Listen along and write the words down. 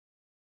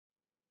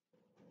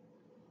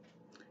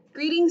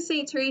Greetings,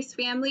 St. Therese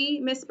family.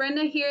 Miss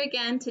Brenda here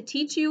again to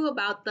teach you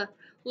about the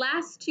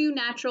last two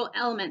natural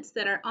elements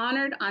that are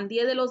honored on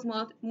Dia de los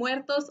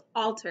Muertos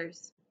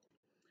altars.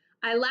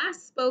 I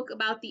last spoke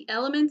about the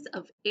elements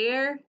of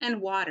air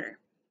and water.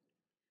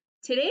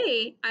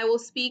 Today, I will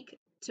speak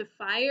to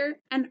fire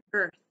and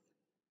earth.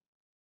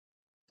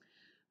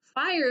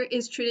 Fire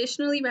is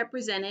traditionally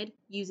represented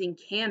using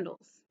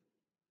candles.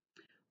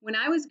 When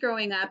I was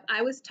growing up,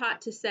 I was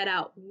taught to set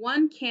out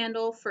one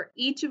candle for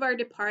each of our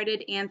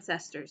departed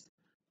ancestors,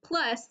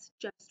 plus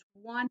just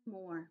one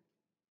more.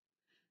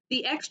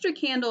 The extra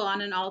candle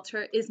on an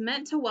altar is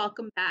meant to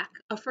welcome back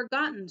a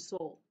forgotten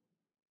soul,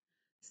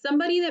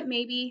 somebody that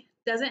maybe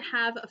doesn't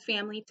have a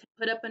family to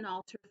put up an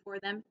altar for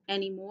them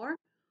anymore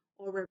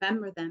or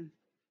remember them.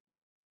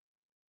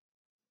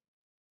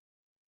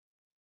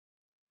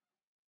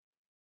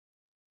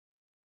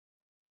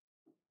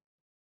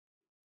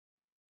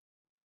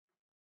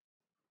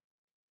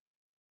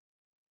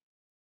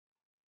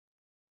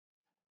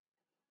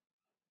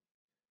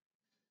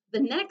 The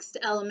next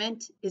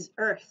element is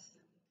earth.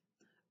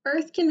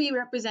 Earth can be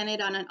represented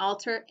on an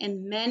altar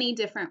in many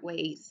different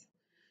ways.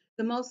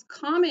 The most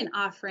common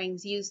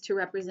offerings used to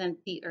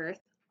represent the earth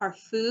are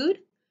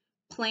food,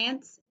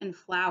 plants, and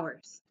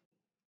flowers.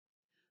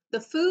 The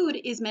food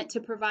is meant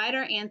to provide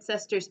our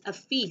ancestors a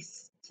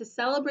feast to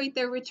celebrate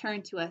their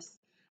return to us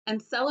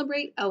and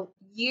celebrate a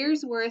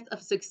year's worth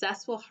of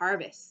successful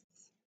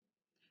harvests.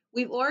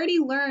 We've already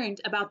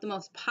learned about the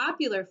most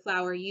popular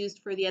flower used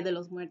for Dia de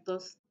los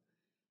Muertos,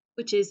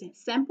 which is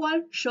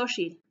Sempoal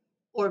Xochitl,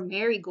 or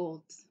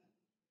marigolds.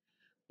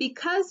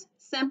 Because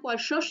Sempoal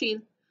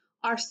Xochitl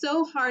are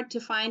so hard to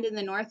find in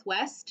the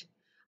Northwest,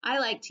 I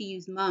like to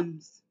use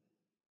mums.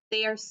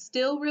 They are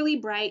still really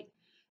bright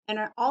and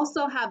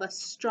also have a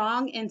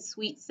strong and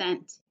sweet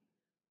scent.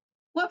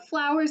 What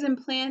flowers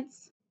and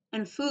plants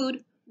and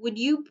food would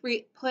you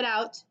put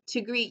out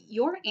to greet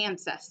your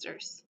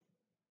ancestors?